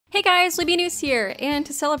Hey guys, Libby here, and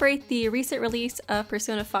to celebrate the recent release of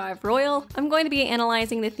Persona 5 Royal, I'm going to be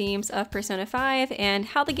analyzing the themes of Persona 5 and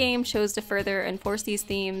how the game chose to further enforce these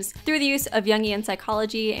themes through the use of Jungian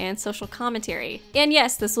psychology and social commentary. And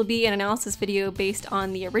yes, this will be an analysis video based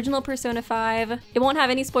on the original Persona 5. It won't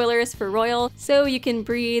have any spoilers for Royal, so you can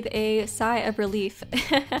breathe a sigh of relief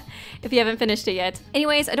if you haven't finished it yet.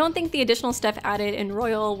 Anyways, I don't think the additional stuff added in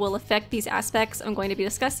Royal will affect these aspects I'm going to be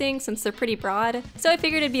discussing since they're pretty broad, so I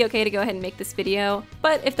figured it'd be okay to go ahead and make this video.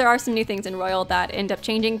 But if there are some new things in Royal that end up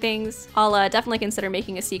changing things, I'll definitely consider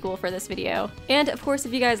making a sequel for this video. And of course,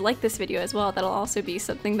 if you guys like this video as well, that'll also be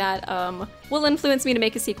something that will influence me to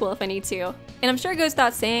make a sequel if I need to. And I'm sure it goes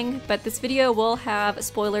without saying, but this video will have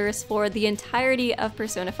spoilers for the entirety of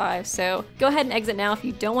Persona 5, so go ahead and exit now if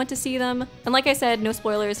you don't want to see them. And like I said, no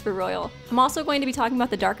spoilers for Royal. I'm also going to be talking about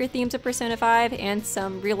the darker themes of Persona 5 and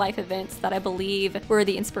some real-life events that I believe were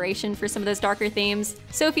the inspiration for some of those darker themes.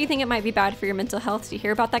 So if you think it might be bad for your mental health to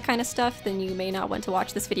hear about that kind of stuff, then you may not want to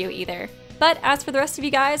watch this video either. But as for the rest of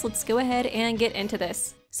you guys, let's go ahead and get into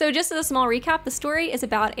this. So just as a small recap, the story is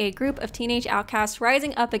about a group of teenage outcasts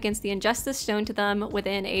rising up against the injustice shown to them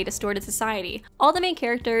within a distorted society. All the main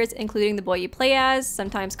characters, including the boy you play as,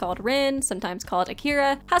 sometimes called Rin, sometimes called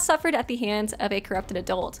Akira, has suffered at the hands of a corrupted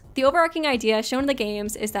adult. The overarching idea shown in the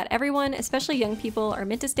games is that everyone, especially young people, are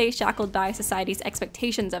meant to stay shackled by society's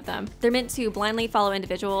expectations of them. They're meant to blindly follow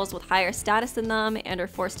individuals with higher status than them and are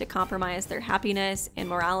forced to compromise their happiness and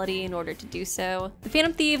morality in order to do so. The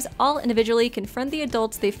Phantom Thieves all individually confront the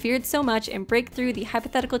adults they feared so much and break through the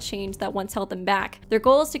hypothetical change that once held them back. Their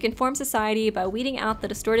goal is to conform society by weeding out the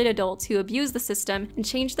distorted adults who abuse the system and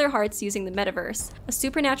change their hearts using the metaverse, a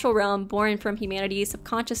supernatural realm born from humanity's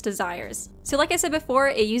subconscious desires. So like I said before,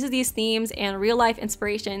 it uses these themes and real-life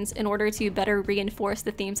inspirations in order to better reinforce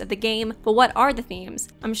the themes of the game. But what are the themes?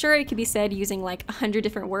 I'm sure it could be said using like 100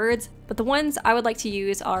 different words, but the ones I would like to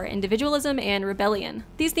use are individualism and rebellion.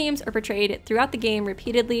 These themes are portrayed throughout the game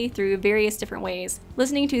repeatedly through various different ways.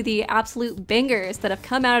 Listening to the absolute bangers that have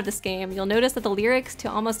come out of this game, you'll notice that the lyrics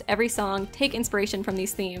to almost every song take inspiration from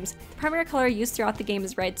these themes. The primary color used throughout the game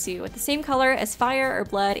is red too, with the same color as fire or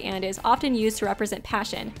blood, and is often used to represent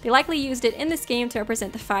passion. They likely used it in this game to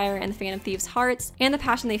represent the fire in the Phantom Thieves' hearts and the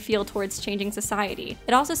passion they feel towards changing society.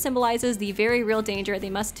 It also symbolizes the very real danger they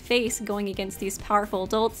must face going against these powerful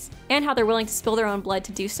adults, and how they're willing to spill their own blood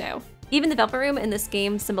to do so. Even the Velvet Room in this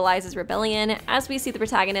game symbolizes rebellion, as we see the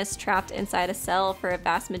protagonist trapped inside a cell for a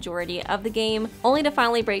vast majority of the game, only to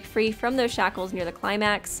finally break free from those shackles near the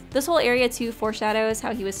climax. This whole area too foreshadows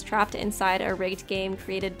how he was trapped inside a rigged game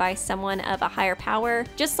created by someone of a higher power,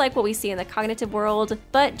 just like what we see in the cognitive world,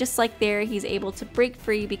 but just like there, he's able to break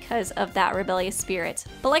free because of that rebellious spirit.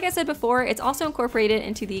 But like I said before, it's also incorporated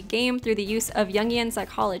into the game through the use of Jungian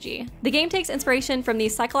psychology. The game takes inspiration from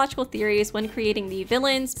these psychological theories when creating the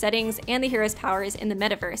villains, settings, and the hero's powers in the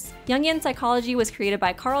metaverse. Jungian psychology was created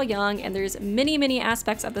by Carl Jung, and there's many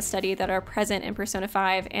aspects of the study that are present in Persona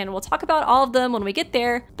 5, and we'll talk about all of them when we get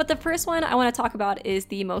there. But the first one I want to talk about is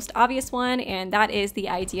the most obvious one, and that is the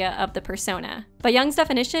idea of the persona. By Jung's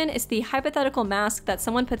definition, it's the hypothetical mask that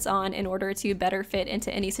someone puts on in order to better fit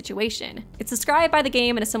into any situation. It's described by the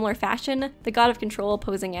game in a similar fashion, the god of control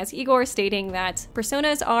posing as Igor, stating that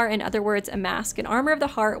personas are, in other words, a mask, an armor of the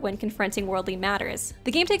heart when confronting worldly matters.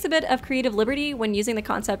 The game takes a bit of creative liberty when using the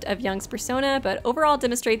concept of Jung's persona, but overall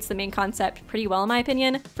demonstrates the main concept pretty well in my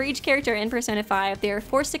opinion. For each character in Persona 5, they are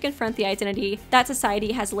forced to confront the identity that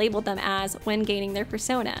society has labeled them as when gaining their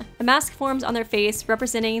persona. A mask forms on their face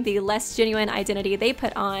representing the less genuine identity they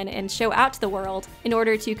put on and show out to the world in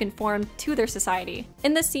order to conform to their society.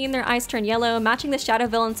 In this scene, their eyes turn yellow, matching the shadow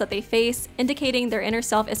villains that they face, indicating their inner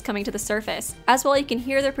self is coming to the surface. As well, you can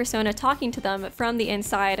hear their persona talking to them from the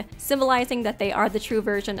inside, symbolizing that they are the true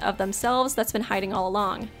version of themselves that's been hiding all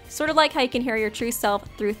along. Sort of like how you can hear your true self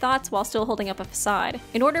through thoughts while still holding up a facade.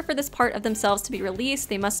 In order for this part of themselves to be released,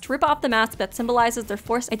 they must rip off the mask that symbolizes their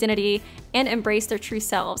forced identity and embrace their true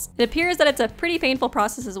selves. It appears that it's a pretty painful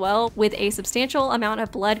process as well, with a substantial amount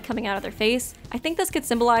of blood coming out of their face. I think this could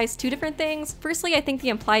symbolize two different things. Firstly, I think the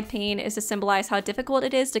implied pain is to symbolize how difficult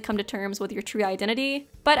it is to come to terms with your true identity,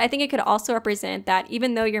 but I think it could also represent that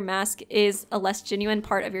even though your mask is a less genuine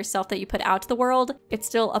part of yourself that you put out to the world, it's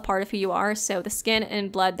still a part of who you are, so the skin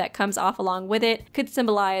and blood that comes off along with it could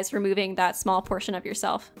symbolize removing that small portion of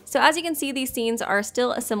yourself. So as you can see, these scenes are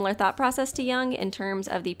still a similar thought process to Jung in terms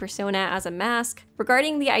of the persona as a mask.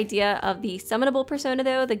 Regarding the idea of the summonable persona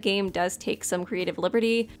though, the game does take some creative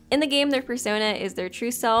liberty. In the game, their persona is their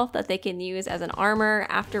true self that they can use as an armor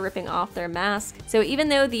after ripping off their mask. So even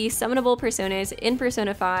though the summonable personas in Persona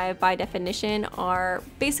Persona 5, by definition, are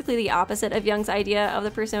basically the opposite of Jung's idea of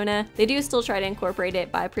the persona, they do still try to incorporate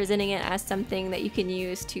it by presenting it as something that you can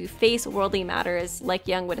use to face worldly matters like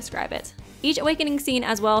Jung would describe it. Each awakening scene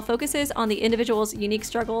as well focuses on the individual's unique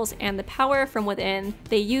struggles and the power from within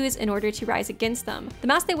they use in order to rise against them. The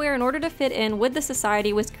mask they wear in order to fit in with the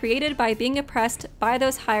society was created by being oppressed by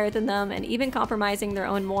those higher than them and even compromising their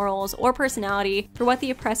own morals or personality for what the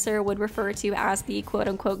oppressor would refer to as the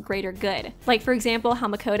quote-unquote greater good. Like, for example, how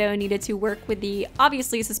Makoto needed to work with the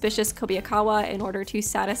obviously suspicious Kobayakawa in order to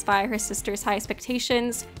satisfy her sister's high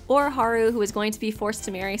expectations, or Haru, who was going to be forced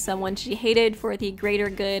to marry someone she hated for the greater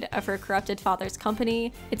good of her corrupted father's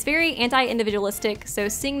company. It's very anti-individualistic, so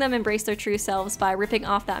seeing them embrace their true selves by ripping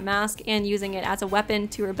off that mask and using it as a weapon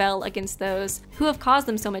to rebel against those who have caused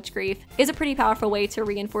them so much grief is a pretty powerful way to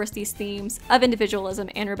reinforce these themes of individualism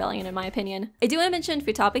and rebellion, in my opinion. I do want to mention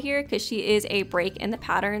Futaba here because she is a break in the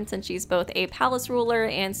pattern, since she's both a palace ruler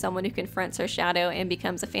and someone who confronts her shadow and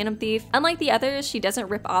becomes a phantom thief. Unlike the others, she doesn't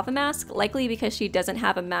rip off a mask, likely because she doesn't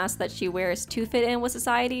have a mask that she wears to fit in with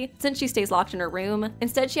society, since she stays locked in her room.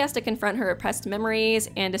 Instead, she has to confront her repressed memories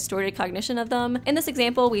and distorted cognition of them. In this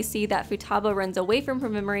example, we see that Futaba runs away from her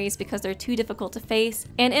memories because they're too difficult to face,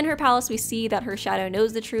 and in her palace we see that her shadow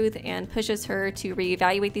knows the truth and pushes her to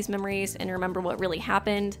reevaluate these memories and remember what really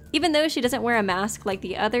happened. Even though she doesn't wear a mask like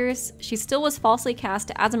the others, she still was falsely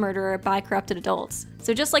cast as a murderer by corrupted adults.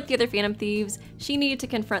 So just like the other phantom thieves, she needed to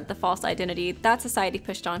confront the false identity that society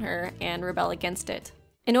pushed on her and rebel against it.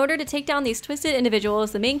 In order to take down these twisted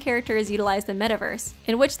individuals, the main characters utilize the metaverse,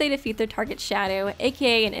 in which they defeat their target's shadow,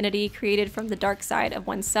 aka an entity created from the dark side of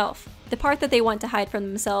oneself, the part that they want to hide from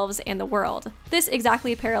themselves and the world. This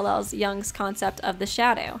exactly parallels Jung's concept of the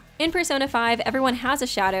shadow. In Persona 5, everyone has a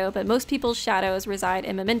shadow, but most people's shadows reside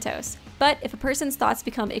in mementos. But if a person's thoughts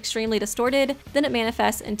become extremely distorted, then it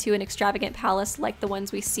manifests into an extravagant palace like the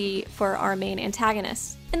ones we see for our main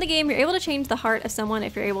antagonists. In the game, you're able to change the heart of someone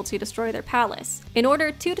if you're able to destroy their palace. In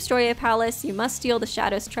order to destroy a palace, you must steal the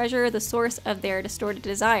shadow's treasure, the source of their distorted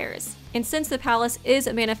desires. And since the palace is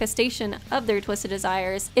a manifestation of their twisted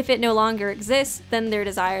desires, if it no longer exists, then their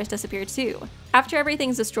desires disappear too. After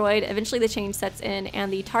everything's destroyed, eventually the change sets in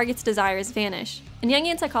and the target's desires vanish. In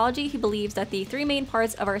Jungian psychology, he believes that the three main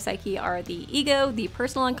parts of our psyche are the ego, the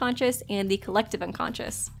personal unconscious, and the collective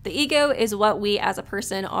unconscious. The ego is what we as a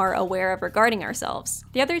person are aware of regarding ourselves.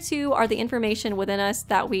 The other two are the information within us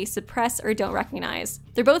that we suppress or don't recognize.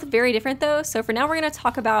 They're both very different though, so for now we're going to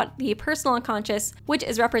talk about the personal unconscious, which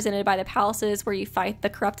is represented by the palaces where you fight the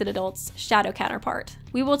corrupted adult's shadow counterpart.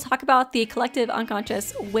 We will talk about the collective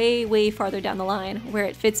unconscious way farther down the line, where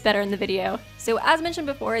it fits better in the video. So as mentioned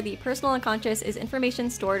before, the personal unconscious is information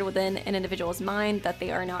stored within an individual's mind that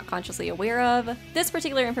they are not consciously aware of. This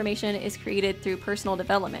particular information is created through personal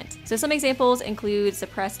development. So some examples include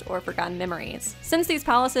suppressed or forgotten memories. Since these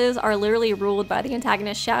palaces are literally ruled by the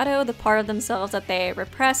antagonist's shadow, the part of themselves that they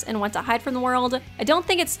repress and want to hide from the world, I don't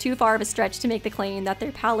think it's too far of a stretch to make the claim that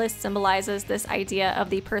their palace symbolizes this idea of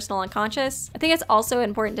the personal unconscious. I think it's also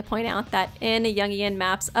important to point out that in Jungian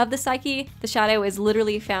maps of the psyche, the shadow is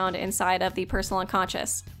literally found inside of the personal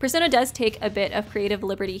unconscious. Persona does take a bit of creative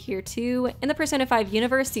liberty here too. In the Persona 5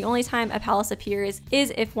 universe, the only time a palace appears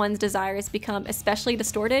is if one's desires become especially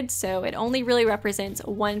distorted, so it only really represents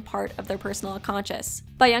one part of their personal unconscious.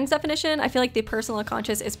 By Jung's definition, I feel like the personal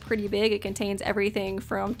unconscious is pretty big. It contains everything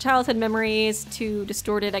from childhood memories to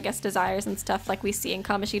distorted, desires and stuff like we see in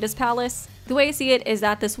Kamoshida's palace. The way I see it is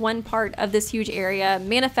that this one part of this huge area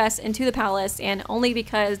manifests into the palace, and only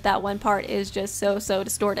because that one part is just so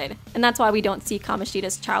distorted. And that's why we don't see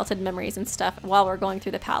Kamoshida's childhood memories and stuff while we're going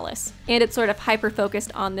through the palace. And it's sort of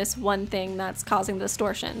hyper-focused on this one thing that's causing the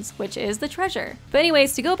distortions, which is the treasure. But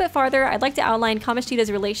anyways, to go a bit farther, I'd like to outline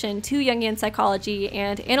Kamoshida's relation to Jungian psychology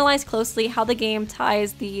and analyze closely how the game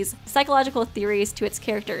ties these psychological theories to its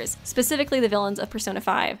characters, specifically the villains of Persona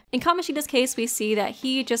 5. In Kamoshida's case, we see that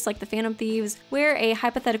he, just like the Phantom Thieves, wear a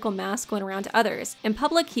hypothetical mask when around others. In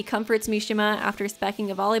public, he comforts Mishima after specking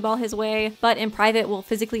a volleyball his way, but in private will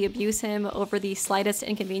physically abuse him over the slightest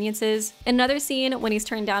inconveniences. In another scene, when he's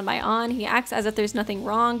turned down by An, he acts as if there's nothing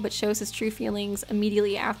wrong, but shows his true feelings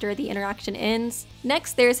immediately after the interaction ends.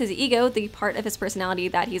 Next, there's his ego, the part of his personality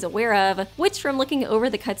that he's aware of, which from looking over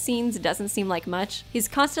the cutscenes doesn't seem like much. He's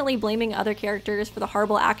constantly blaming other characters for the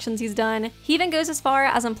horrible actions he's done. He even goes as far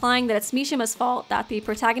as implying that it's Mishima's fault that the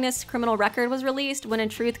protagonist's criminal record record was released, when in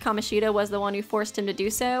truth Kamoshida was the one who forced him to do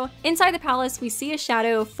so. Inside the palace, we see a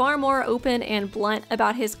Shadow far more open and blunt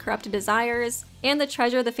about his corrupted desires, and the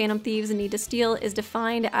treasure the Phantom Thieves need to steal is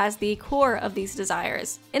defined as the core of these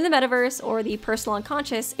desires. In the metaverse, or the personal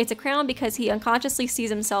unconscious, it's a crown because he unconsciously sees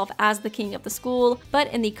himself as the king of the school,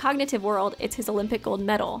 but in the cognitive world, it's his Olympic gold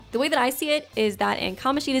medal. The way that I see it is that in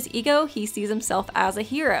Kamoshida's ego, he sees himself as a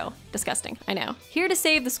hero. Disgusting, I know. Here to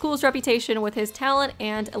save the school's reputation with his talent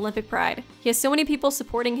and Olympic pride. He has so many people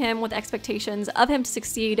supporting him with expectations of him to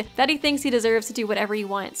succeed that he thinks he deserves to do whatever he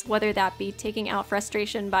wants, whether that be taking out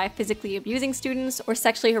frustration by physically abusing students or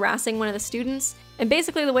sexually harassing one of the students. And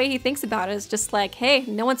basically the way he thinks about it is just like, hey,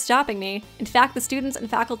 no one's stopping me. In fact, the students and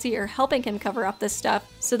faculty are helping him cover up this stuff,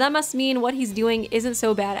 so that must mean what he's doing isn't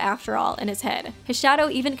so bad after all in his head. His shadow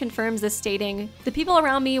even confirms this, stating, "The people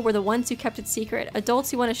around me were the ones who kept it secret,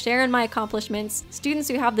 adults who want to share in my accomplishments, students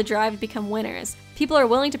who have the drive to become winners. People are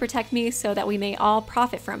willing to protect me so that we may all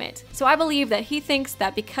profit from it." So I believe that he thinks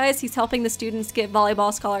that because he's helping the students get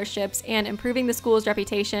volleyball scholarships and improving the school's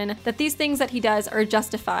reputation, that these things that he does are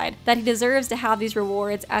justified, that he deserves to have these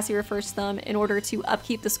rewards, as he refers to them, in order to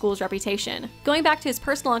upkeep the school's reputation. Going back to his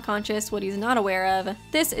personal unconscious, what he's not aware of,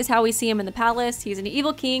 this is how we see him in the palace. He's an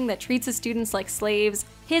evil king that treats his students like slaves.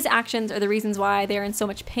 His actions are the reasons why they're in so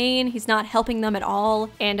much pain. He's not helping them at all.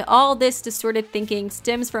 And all this distorted thinking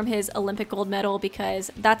stems from his Olympic gold medal,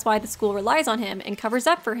 because that's why the school relies on him and covers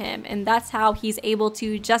up for him, and that's how he's able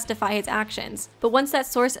to justify his actions. But once that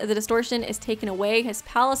source of the distortion is taken away, his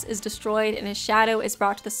palace is destroyed and his shadow is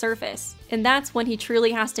brought to the surface. And that's when he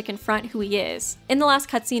truly has to confront who he is. In the last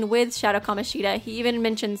cutscene with Shadow Kamoshida, he even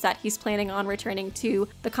mentions that he's planning on returning to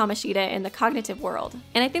the Kamoshida in the cognitive world.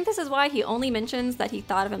 And I think this is why he only mentions that he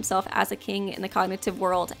thought of himself as a king in the cognitive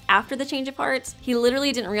world after the change of heart. He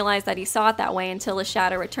literally didn't realize that he saw it that way until his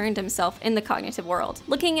shadow returned to himself in the cognitive world.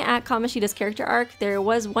 Looking at Kamoshida's character arc, there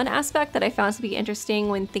was one aspect that I found to be interesting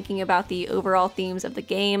when thinking about the overall themes of the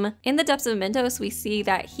game. In the depths of Mentos, we see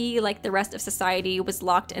that he, like the rest of society, was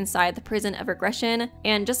locked inside the prison of regression,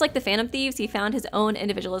 and just like the Phantom Thieves, he found his own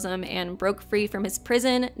individualism and broke free from his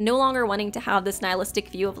prison, no longer wanting to have this nihilistic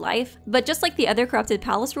view of life. But just like the other corrupted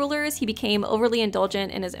palace rulers, he became overly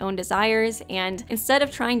indulgent in his own desires, and instead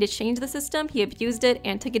of trying to change the system, he abused it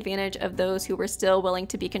and took advantage of those who were still willing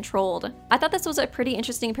to be controlled. I thought this was a pretty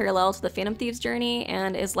interesting parallel to the Phantom Thieves' journey,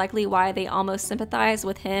 and is likely why they almost sympathize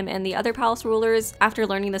with him and the other palace rulers after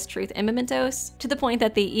learning this truth in Mementos, to the point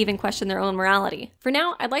that they even question their own morality. For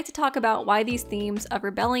now, I'd like to talk about why these themes of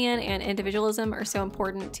rebellion and individualism are so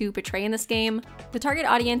important to portray in this game. The target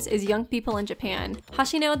audience is young people in Japan.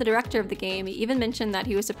 Hashino, the director of the game, even mentioned that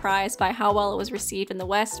he was surprised by how well it was received in the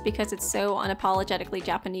West because it's so unapologetically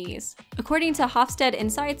Japanese. According to Hofstede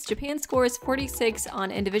Insights, Japan scores 46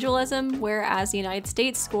 on individualism, whereas the United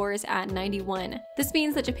States scores at 91. This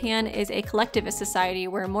means that Japan is a collectivist society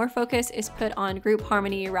where more focus is put on group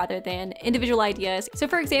harmony rather than individual ideas. So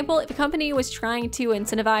for example, if a company was trying to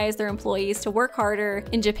incentivize their employees to work harder,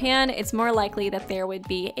 in Japan it's more likely that there would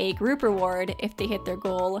be a group reward if they hit their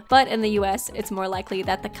goal, but in the US it's more likely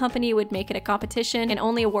that the company would make it a competition and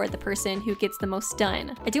only award the person who gets the most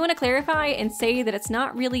done. I do want to clarify and say that it's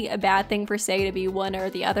not really a bad thing per se to be one or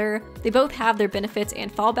the other. They both have their benefits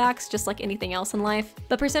and fallbacks, just like anything else in life.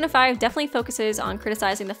 But Persona 5 definitely focuses on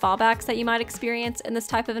criticizing the fallbacks that you might experience in this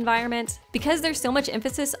type of environment. Because there's so much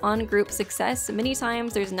emphasis on group success, many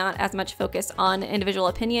times there's not as much focus on individual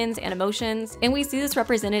opinions and emotions, and we see this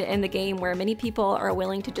represented in the game where many people are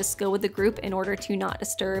willing to just go with the group in order to not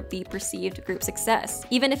disturb the perceived group success,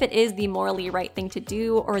 even if it is the morally right thing to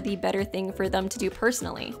do or the better thing for them to do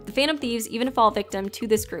personally. The Phantom Thieves even fall victim to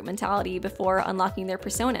this group mentality before unlocking their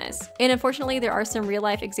personas. And unfortunately, there are some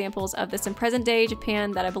real-life examples of this in present-day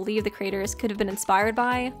Japan that I believe the creators could have been inspired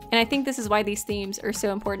by, and I think this is why these themes are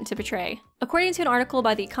so important to portray. According to an article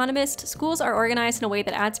by The Economist, schools are organized in a way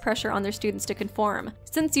that adds pressure on their students to conform,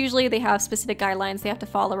 since usually they have specific guidelines they have to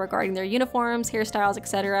follow regarding their uniforms, hairstyles,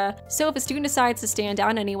 etc. So if a student decides to stand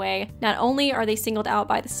out anyway, not only are they singled out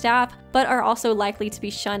by the staff, but are also likely to be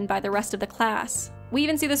shunned by the rest of the class. We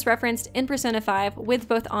even see this referenced in Persona 5 with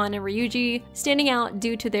both An and Ryuji standing out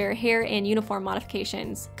due to their hair and uniform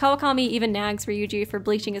modifications. Kawakami even nags Ryuji for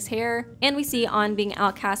bleaching his hair, and we see An being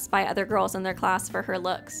outcast by other girls in their class for her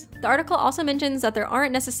looks. The article also mentions that there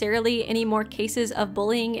aren't necessarily any more cases of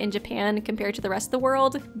bullying in Japan compared to the rest of the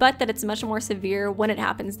world, but that it's much more severe when it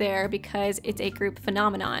happens there because it's a group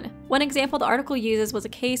phenomenon. One example the article uses was a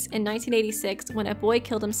case in 1986 when a boy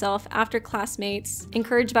killed himself after classmates,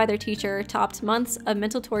 encouraged by their teacher, topped months of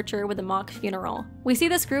mental torture with a mock funeral. We see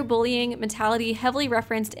this group bullying mentality heavily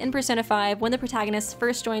referenced in Persona 5 when the protagonist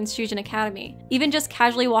first joins Shujin Academy. Even just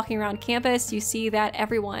casually walking around campus, you see that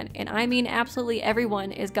everyone, and I mean absolutely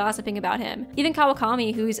everyone, is gossiping about him. Even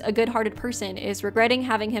Kawakami, who's a good-hearted person, is regretting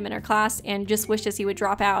having him in her class and just wishes he would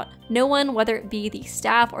drop out. No one, whether it be the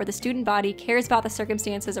staff or the student body, cares about the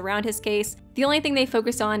circumstances around his case. The only thing they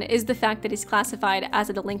focus on is the fact that he's classified as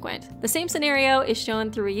a delinquent. The same scenario is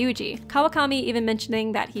shown through Ryuji, Kawakami even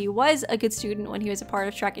mentioning that he was a good student when he was a part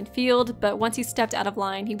of track and field, but once he stepped out of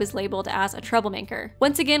line, he was labeled as a troublemaker.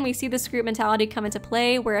 Once again, we see this group mentality come into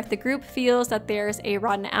play, where if the group feels that there's a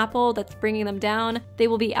rotten apple that's bringing them down, they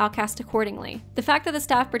will be outcast accordingly. The fact that the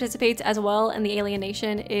staff participates as well in the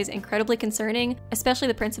alienation is incredibly concerning, especially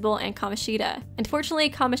the principal and Kamoshida. Unfortunately,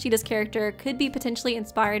 Kamoshida's character could be potentially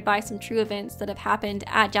inspired by some true events that have happened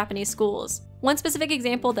at Japanese schools. One specific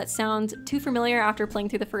example that sounds too familiar after playing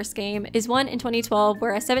through the first game is one in 2012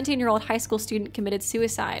 where a 17-year-old high school student committed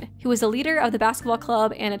suicide. He was a leader of the basketball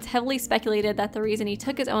club, and it's heavily speculated that the reason he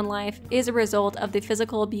took his own life is a result of the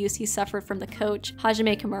physical abuse he suffered from the coach,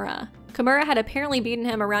 Hajime Kimura. Kimura had apparently beaten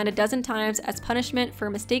him around a dozen times as punishment for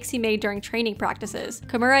mistakes he made during training practices.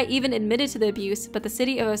 Kimura even admitted to the abuse, but the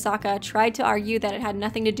city of Osaka tried to argue that it had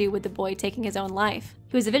nothing to do with the boy taking his own life.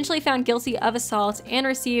 He was eventually found guilty of assault and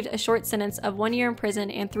received a short sentence of 1 year in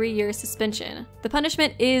prison and 3 years suspension. The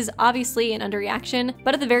punishment is obviously an underreaction,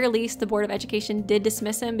 but at the very least, the Board of Education did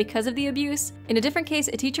dismiss him because of the abuse. In a different case,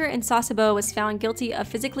 a teacher in Sasebo was found guilty of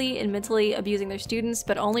physically and mentally abusing their students,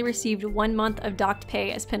 but only received 1 month of docked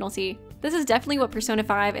pay as penalty. This is definitely what Persona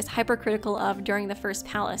 5 is hypercritical of during the first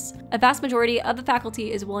palace. A vast majority of the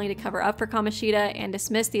faculty is willing to cover up for Kamoshida and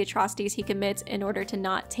dismiss the atrocities he commits in order to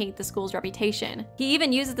not taint the school's reputation. He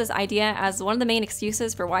even uses this idea as one of the main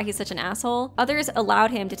excuses for why he's such an asshole. Others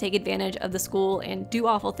allowed him to take advantage of the school and do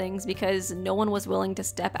awful things because no one was willing to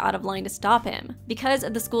step out of line to stop him. Because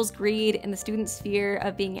of the school's greed and the students' fear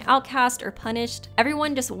of being outcast or punished,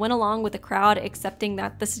 everyone just went along with the crowd, accepting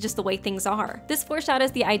that this is just the way things are. This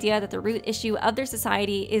foreshadows the idea that the root issue of their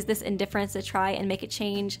society is this indifference to try and make a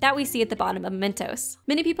change that we see at the bottom of Mentos.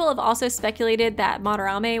 Many people have also speculated that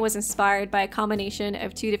Madarame was inspired by a combination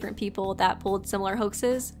of 2 different people that pulled similar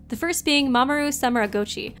hoaxes. The first being Mamoru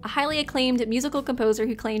Samuragochi, a highly acclaimed musical composer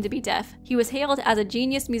who claimed to be deaf. He was hailed as a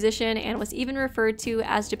genius musician and was even referred to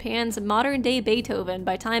as Japan's modern-day Beethoven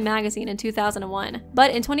by Time magazine in 2001.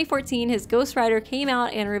 But in 2014, his ghostwriter came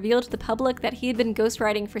out and revealed to the public that he had been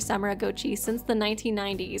ghostwriting for Samuragochi since the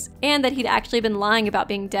 1990s, and that he'd actually been lying about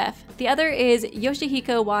being deaf. The other is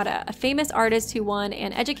Yoshihiko Wada, a famous artist who won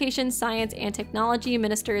an Education, Science, and Technology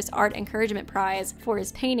Minister's Art Encouragement Prize for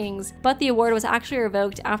his paintings, but the award was actually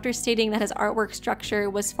revoked after stating that his artwork structure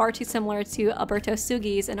was far too similar to Alberto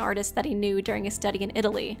Sughi's, an artist that he knew during his study in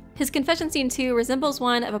Italy. His confession scene too resembles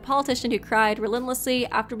one of a politician who cried relentlessly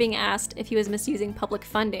after being asked if he was misusing public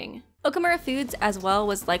funding. Okamura Foods as well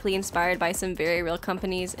was likely inspired by some very real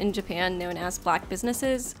companies in Japan known as black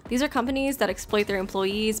businesses. These are companies that exploit their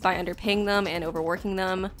employees by underpaying them and overworking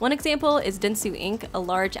them. One example is Dentsu Inc., a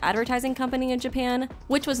large advertising company in Japan,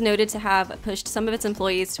 which was noted to have pushed some of its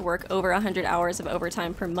employees to work over 100 hours of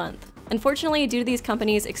overtime per month. Unfortunately, due to these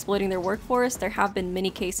companies exploiting their workforce, there have been many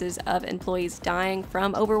cases of employees dying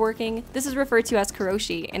from overworking. This is referred to as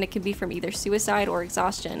karoshi, and it can be from either suicide or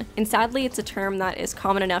exhaustion. And sadly, it's a term that is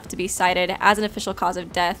common enough to be cited as an official cause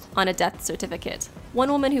of death on a death certificate. One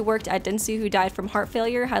woman who worked at Dentsu who died from heart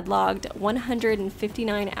failure had logged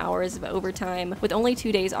 159 hours of overtime with only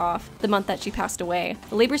 2 days off the month that she passed away.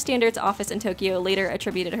 The Labor Standards Office in Tokyo later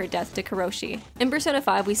attributed her death to karoshi. In Persona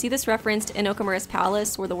 5, we see this referenced in Okamura's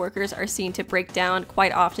palace, where the workers are seen to break down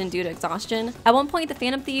quite often due to exhaustion. At one point, the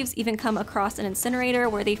Phantom Thieves even come across an incinerator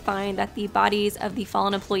where they find that the bodies of the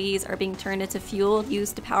fallen employees are being turned into fuel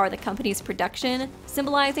used to power the company's production,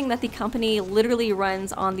 symbolizing that the company literally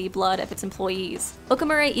runs on the blood of its employees.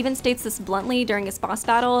 Okamura even states this bluntly during his boss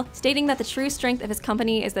battle, stating that the true strength of his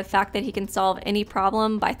company is the fact that he can solve any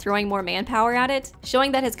problem by throwing more manpower at it,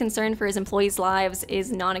 showing that his concern for his employees' lives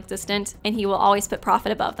is non-existent and he will always put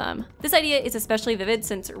profit above them. This idea is especially vivid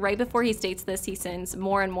since right before he states this, he sends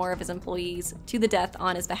more and more of his employees to the death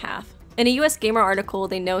on his behalf. In a US Gamer article,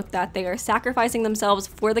 they note that they are sacrificing themselves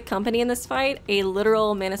for the company in this fight, a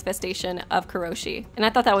literal manifestation of karoshi, and I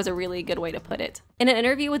thought that was a really good way to put it. In an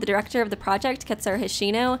interview with the director of the project, Katsura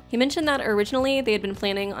Hishino, he mentioned that originally they had been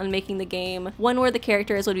planning on making the game one where the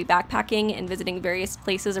characters would be backpacking and visiting various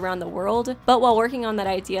places around the world, but while working on that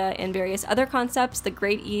idea and various other concepts, the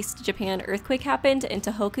Great East Japan earthquake happened in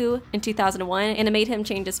Tohoku in 2001, and it made him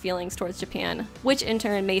change his feelings towards Japan, which in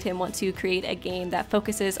turn made him want to create a game that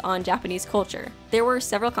focuses on Japanese culture. There were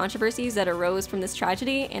several controversies that arose from this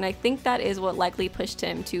tragedy, and I think that is what likely pushed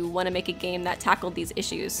him to want to make a game that tackled these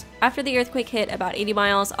issues. After the earthquake hit about 80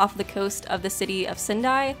 miles off the coast of the city of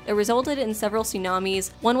Sendai, it resulted in several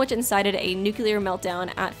tsunamis, one which incited a nuclear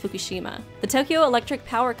meltdown at Fukushima. The Tokyo Electric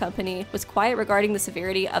Power Company was quiet regarding the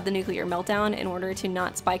severity of the nuclear meltdown in order to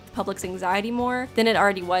not spike the public's anxiety more than it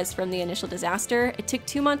already was from the initial disaster. It took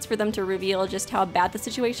 2 months for them to reveal just how bad the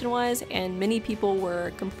situation was, and many people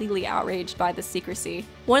were completely outraged by the secrecy.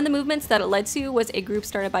 One of the movements that it led to was a group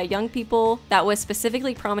started by young people that was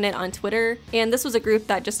specifically prominent on Twitter, and this was a group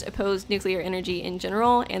that just opposed nuclear energy in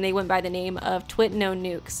general, and they went by the name of Twit No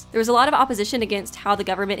Nukes. There was a lot of opposition against how the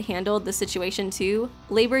government handled the situation too.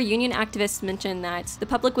 Labor union activists mentioned that the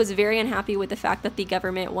public was very unhappy with the fact that the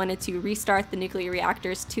government wanted to restart the nuclear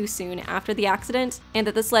reactors too soon after the accident, and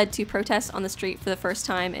that this led to protests on the street for the first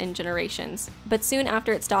time in generations. But soon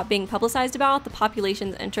after it stopped being publicized about, the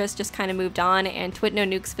population's interest just kind of moved on, and Twit No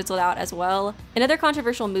Nukes fizzled out as well. Another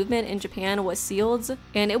controversial movement in Japan was SEALDS,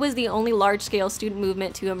 and it was the only large-scale student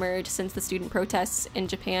movement to emerge since the student protests in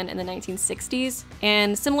Japan in the 1960s,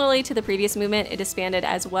 and similarly to the previous movement, it disbanded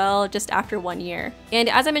as well just after 1 year. And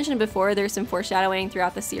as I mentioned before, there's some foreshadowing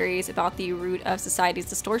throughout the series about the root of society's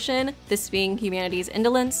distortion, this being humanity's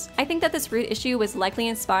indolence. I think that this root issue was likely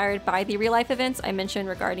inspired by the real-life events I mentioned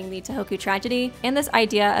regarding the Tohoku tragedy, and this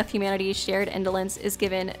idea of humanity's shared indolence is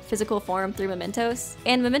given physical form through mementos.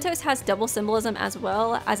 And mementos has double symbolism as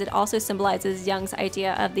well, as it also symbolizes Jung's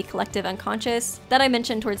idea of the collective unconscious that I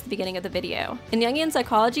mentioned towards the beginning of the video. In Jungian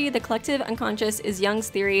psychology, the collective unconscious is Jung's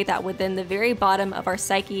theory that within the very bottom of our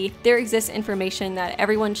psyche, there exists information that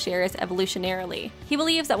everyone shares evolutionarily. He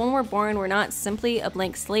believes that when we're born, we're not simply a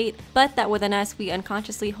blank slate, but that within us we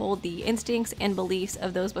unconsciously hold the instincts and beliefs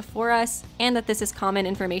of those before us, and that this is common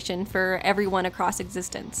information for everyone across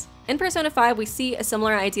existence. In Persona 5, we see a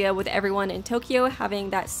similar idea with everyone in Tokyo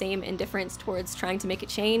having that same indifference towards trying to make a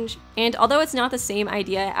change, and although it's not the same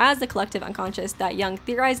idea as the collective unconscious that Jung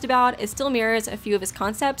theorized about, it still mirrors a few of his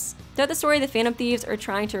concepts. Throughout the story, the Phantom Thieves are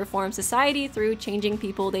trying to reform society through changing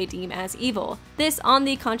people they deem as evil. This, on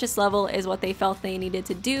the conscious level, is what they felt they needed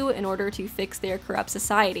to do in order to fix their corrupt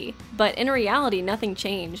society. But in reality, nothing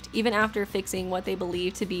changed, even after fixing what they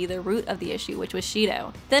believed to be the root of the issue, which was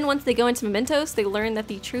Shido. Then once they go into mementos, they learn that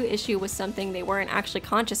the true issue was something they weren't actually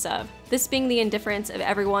conscious of, this being the indifference of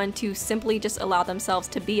everyone to simply just allow themselves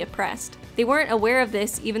to be oppressed. They weren't aware of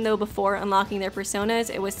this even though before unlocking their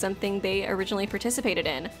personas, it was something they originally participated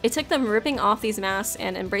in. It took them ripping off these masks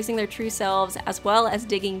and embracing their true selves, as well as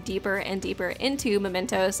digging deeper and deeper into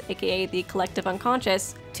mementos, aka the collective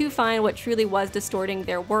unconscious, to find what truly was distorting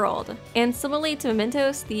their world. And similarly to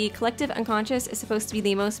mementos, the collective unconscious is supposed to be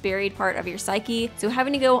the most buried part of your psyche, so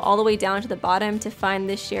having to go all the way down to the bottom to find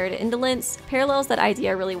this shared indolence parallels that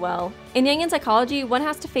idea really well. In Jungian psychology, one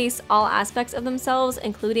has to face all aspects of themselves,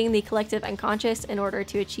 including the collective unconscious, in order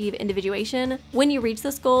to achieve individuation. When you reach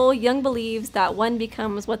this goal, Jung believes that one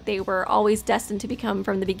becomes what they were always destined to become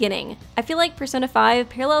from the beginning. I feel like Persona 5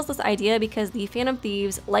 parallels this idea because the Phantom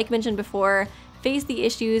Thieves, like mentioned before, face the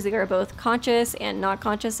issues they are both conscious and not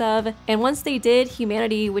conscious of, and once they did,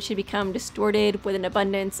 humanity, which had become distorted with an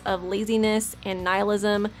abundance of laziness and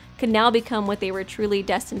nihilism, could now become what they were truly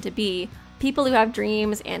destined to be, people who have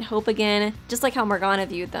dreams and hope again, just like how Morgana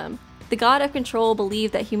viewed them. The god of control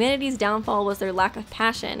believed that humanity's downfall was their lack of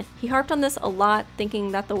passion. He harped on this a lot,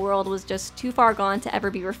 thinking that the world was just too far gone to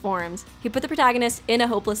ever be reformed. He put the protagonist in a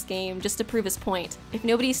hopeless game just to prove his point. If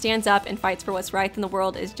nobody stands up and fights for what's right, then the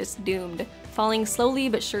world is just doomed, falling slowly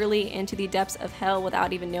but surely into the depths of hell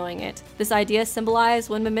without even knowing it. This idea symbolized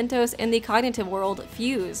when mementos and the cognitive world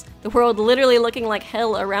fuse, the world literally looking like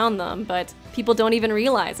hell around them, but people don't even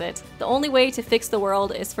realize it. The only way to fix the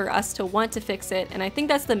world is for us to want to fix it, and I think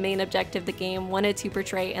that's the main objective the game wanted to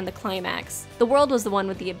portray in the climax. The world was the one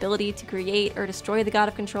with the ability to create or destroy the god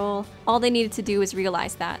of control. All they needed to do was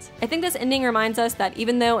realize that. I think this ending reminds us that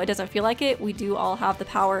even though it doesn't feel like it, we do all have the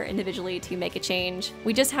power individually to make a change.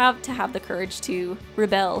 We just have to have the courage to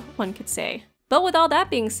rebel, one could say. But with all that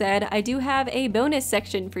being said, I do have a bonus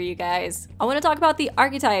section for you guys. I want to talk about the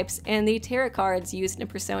archetypes and the tarot cards used in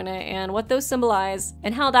Persona and what those symbolize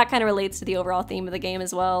and how that kind of relates to the overall theme of the game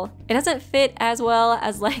as well. It doesn't fit as well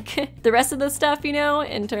as like the rest of the stuff, you know,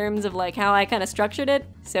 in terms of like how I kind of structured it,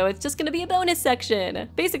 so it's just gonna be a bonus section.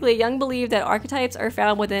 Basically, Jung believed that archetypes are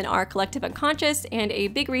found within our collective unconscious, and a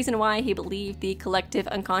big reason why he believed the collective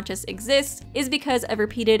unconscious exists is because of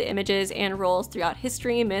repeated images and roles throughout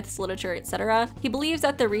history, myths, literature, etc. He believes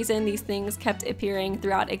that the reason these things kept appearing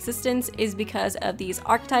throughout existence is because of these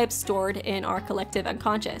archetypes stored in our collective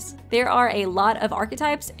unconscious. There are a lot of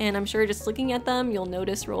archetypes, and I'm sure just looking at them, you'll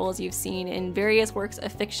notice roles you've seen in various works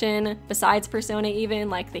of fiction, besides Persona even,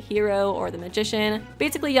 like the hero or the magician.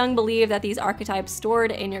 Basically, Jung believed that these archetypes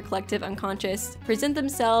stored in your collective unconscious present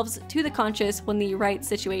themselves to the conscious when the right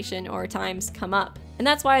situation or times come up. And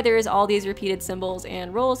that's why there's all these repeated symbols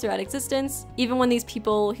and roles throughout existence, even when these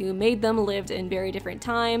people who made them lived in very different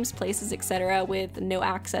times, places, etc. with no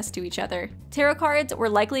access to each other. Tarot cards were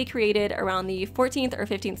likely created around the 14th or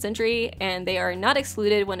 15th century, and they are not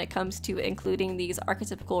excluded when it comes to including these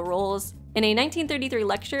archetypical roles. In a 1933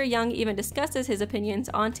 lecture, Jung even discusses his opinions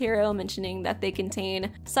on tarot, mentioning that they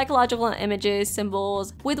contain psychological images,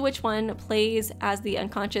 symbols, with which one plays as the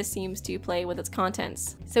unconscious seems to play with its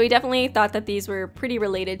contents. So he definitely thought that these were pretty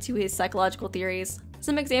related to his psychological theories.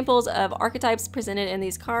 Some examples of archetypes presented in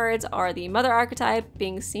these cards are the Mother archetype,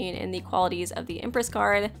 being seen in the qualities of the Empress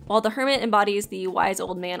card, while the Hermit embodies the Wise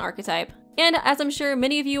Old Man archetype. And as I'm sure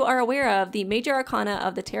many of you are aware of, the major arcana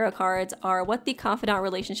of the tarot cards are what the confidant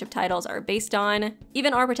relationship titles are based on.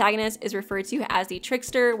 Even our protagonist is referred to as the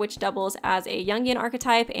Trickster, which doubles as a Jungian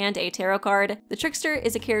archetype and a tarot card. The Trickster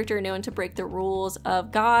is a character known to break the rules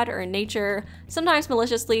of God or nature, sometimes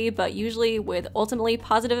maliciously, but usually with ultimately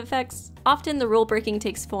positive effects. Often the rule breaking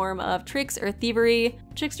takes form of tricks or thievery.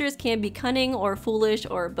 Tricksters can be cunning or foolish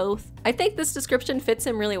or both. I think this description fits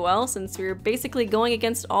him really well, since we're basically going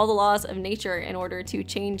against all the laws of nature in order to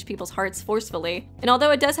change people's hearts forcefully. And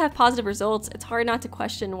although it does have positive results, it's hard not to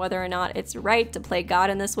question whether or not it's right to play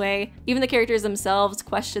God in this way. Even the characters themselves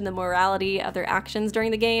question the morality of their actions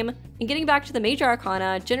during the game. And getting back to the major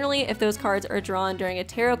arcana, generally if those cards are drawn during a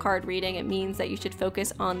tarot card reading, it means that you should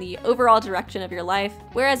focus on the overall direction of your life,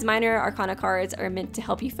 whereas minor arcana cards are meant to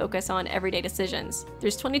help you focus on everyday decisions.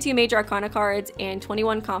 There's 22 major arcana cards and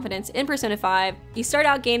 21 confidants in Persona 5. You start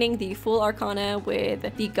out gaining the full arcana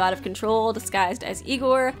with the God of Control disguised as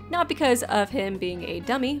Igor, not because of him being a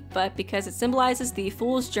dummy, but because it symbolizes the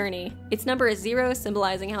Fool's journey. Its number is 0,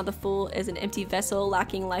 symbolizing how the Fool is an empty vessel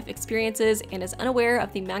lacking life experiences and is unaware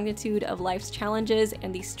of the magnitude of life's challenges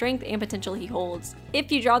and the strength and potential he holds.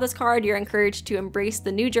 If you draw this card, you're encouraged to embrace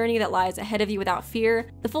the new journey that lies ahead of you without fear.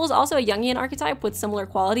 The Fool is also a Jungian archetype with similar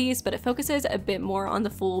qualities, but it focuses a bit more on the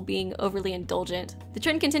Fool being overly indulgent. The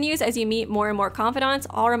trend continues as you meet more and more confidants,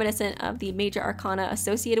 all reminiscent of the major arcana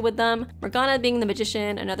associated with them. Morgana being the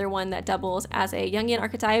magician, another one that doubles as a Jungian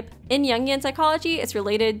archetype. In Jungian psychology, it's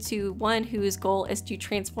related to one whose goal is to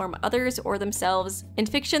transform others or themselves. In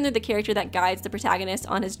fiction, they're the character that guides the protagonist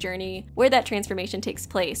on his journey, where that transformation takes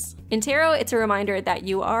place. In tarot, it's a reminder that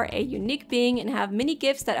you are a unique being and have many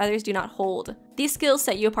gifts that others do not hold. These skills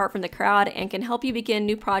set you apart from the crowd and can help you begin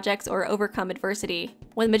new projects or overcome adversity.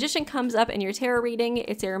 When the magician comes up in your tarot reading,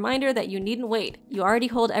 it's a reminder that you needn't wait. You already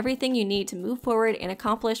hold everything you need to move forward and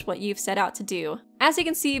accomplish what you've set out to do. As you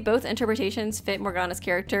can see, both interpretations fit Morgana's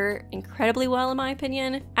character incredibly well in my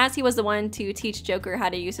opinion, as he was the one to teach Joker how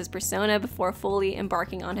to use his persona before fully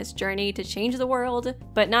embarking on his journey to change the world.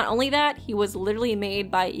 But not only that, he was literally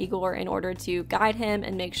made by Igor in order to guide him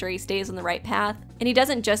and make sure he stays on the right path. And he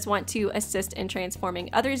doesn't just want to assist in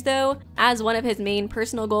transforming others though, as one of his main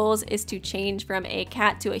personal goals is to change from a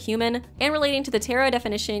cat to a human. And relating to the tarot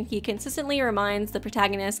definition, he consistently reminds the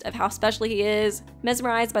protagonist of how special he is,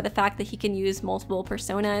 mesmerized by the fact that he can use multiple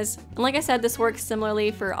personas. And like I said, this works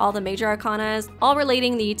similarly for all the major arcanas, all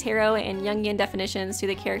relating the tarot and Jungian definitions to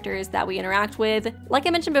the characters that we interact with. Like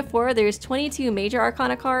I mentioned before, there's 22 major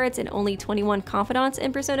arcana cards and only 21 confidants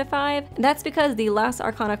in Persona 5, and that's because the last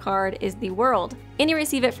arcana card is the World, and you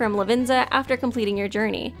receive it from Lavenza after completing your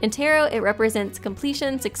journey. In tarot, it represents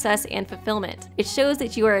completion, success, and fulfillment. It shows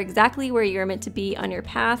that you are exactly where you're meant to be on your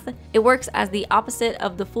path. It works as the opposite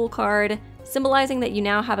of the Fool card, symbolizing that you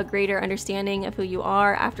now have a greater understanding of who you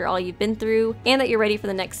are after all you've been through, and that you're ready for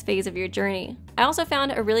the next phase of your journey. I also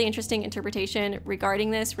found a really interesting interpretation regarding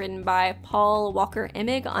this written by Paul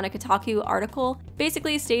Walker-Emig on a Kotaku article,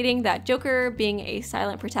 basically stating that Joker, being a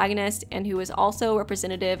silent protagonist and who is also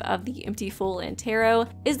representative of the empty Fool in tarot,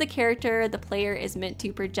 is the character the player is meant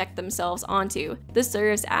to project themselves onto. This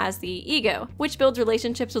serves as the ego, which builds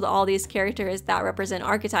relationships with all these characters that represent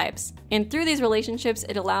archetypes. And through these relationships,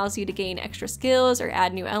 it allows you to gain extra skills or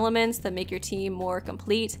add new elements that make your team more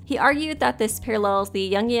complete. He argued that this parallels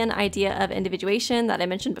the Jungian idea of individuality individuation that I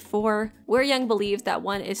mentioned before, where Jung believes that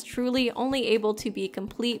one is truly only able to be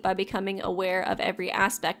complete by becoming aware of every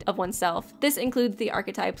aspect of oneself. This includes the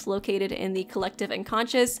archetypes located in the collective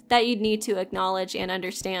unconscious that you'd need to acknowledge and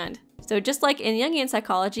understand. So just like in Jungian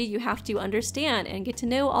psychology, you have to understand and get to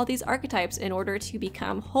know all these archetypes in order to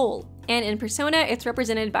become whole. And in Persona, it's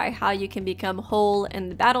represented by how you can become whole in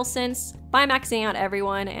the battle sense, by maxing out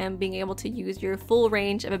everyone and being able to use your full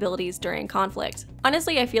range of abilities during conflict.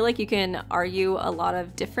 Honestly, I feel like you can argue a lot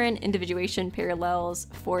of different individuation parallels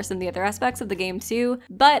for some of the other aspects of the game too,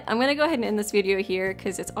 but I'm gonna go ahead and end this video here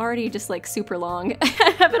because it's already just like super long.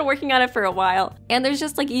 I've been working on it for a while, and there's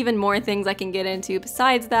just like even more things I can get into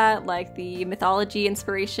besides that, like the mythology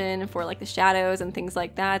inspiration for like the shadows and things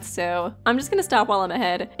like that, so I'm just gonna stop while I'm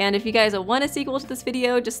ahead. And if you guys want a sequel to this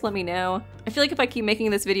video, just let me know. I feel like if I keep making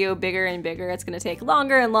this video bigger and bigger, it's gonna take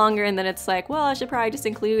longer and longer, and then it's like, well, I should probably just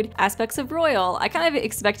include aspects of Royal. I kind of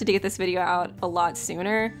expected to get this video out a lot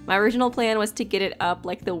sooner. My original plan was to get it up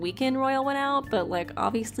like the weekend Royal went out, but like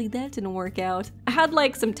obviously that didn't work out. I had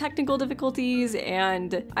like some technical difficulties,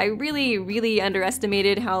 and I really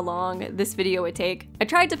underestimated how long this video would take. I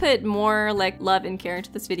tried to put more like love and care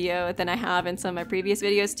into this video than I have in some of my previous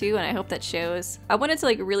videos too, and I hope that shows. I wanted to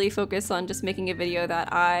like really focus on just making a video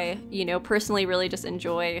that I, you know, personally really just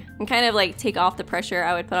enjoy, and kind of like take off the pressure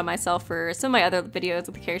I would put on myself for some of my other videos,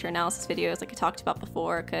 like the character analysis videos like I talked about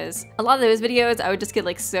before, because a lot of those videos I would just get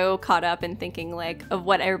like so caught up in thinking like of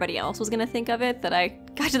what everybody else was gonna think of it that I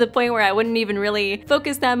got to the point where I wouldn't even really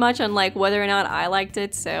focus that much on like whether or not I liked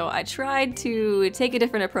it. So I tried to take a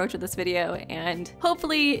different approach with this video, and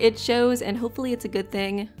hopefully it shows, and hopefully it's a good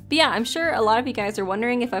thing. But yeah, I'm sure a lot of you guys are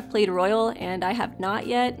wondering if I've played Royal, and I have not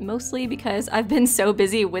yet, mostly because I've been so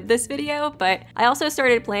busy with this video, but I also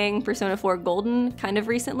started playing Persona 4 Golden kind of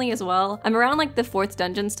recently as well. I'm around like the 4th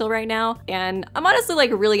dungeon still right now, and I'm honestly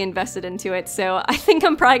like really invested into it, so I think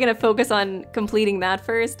I'm probably gonna focus on completing that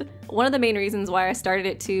first. One of the main reasons why I started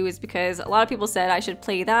it too is because a lot of people said I should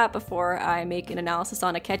play that before I make an analysis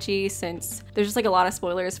on Akechi, since there's just like a lot of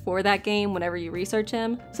spoilers for that game whenever you research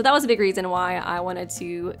him. So that was a big reason why I wanted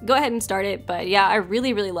to go ahead and start it, but yeah, I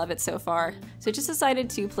really love it so far. So I just decided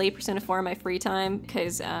to play Persona 4 in my free time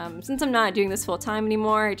because since I'm not doing this full time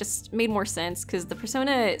anymore, it just made more sense because the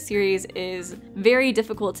Persona series is very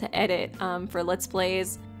difficult to edit for Let's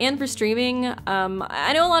Plays and for streaming.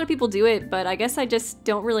 I know a lot of people do it, but I guess I just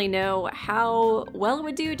don't really know how well it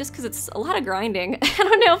would do just because it's a lot of grinding. I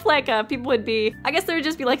don't know if like people would be, I guess there would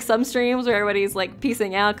just be like some streams where everybody's like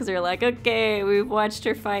piecing out because they're like, okay, we've watched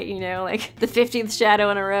her fight, you know, like the 50th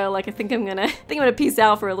shadow in a row, like I think I'm gonna peace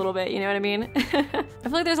out for a little bit, you know what I mean? I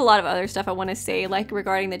feel like there's a lot of other stuff I want to say like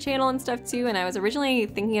regarding the channel and stuff too, and I was originally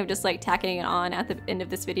thinking of just like tacking it on at the end of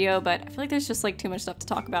this video, but I feel like there's just like too much stuff to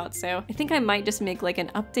talk about, so I think I might just make like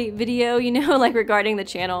an update video, you know, like regarding the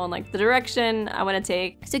channel and like the direction I want to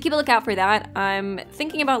take. So keep a lookout for that. I'm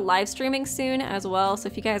thinking about live streaming soon as well, so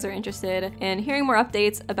if you guys are interested in hearing more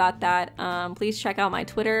updates about that, please check out my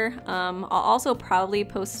Twitter. I'll also probably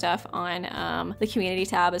post stuff on the community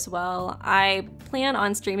tab as well. I plan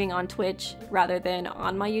on streaming on Twitch rather than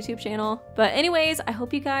on my YouTube channel. But anyways, I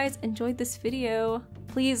hope you guys enjoyed this video.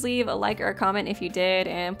 Please leave a like or a comment if you did,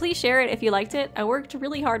 and please share it if you liked it. I worked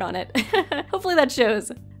really hard on it. Hopefully that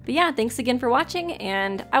shows. But yeah, thanks again for watching,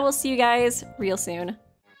 and I will see you guys real soon.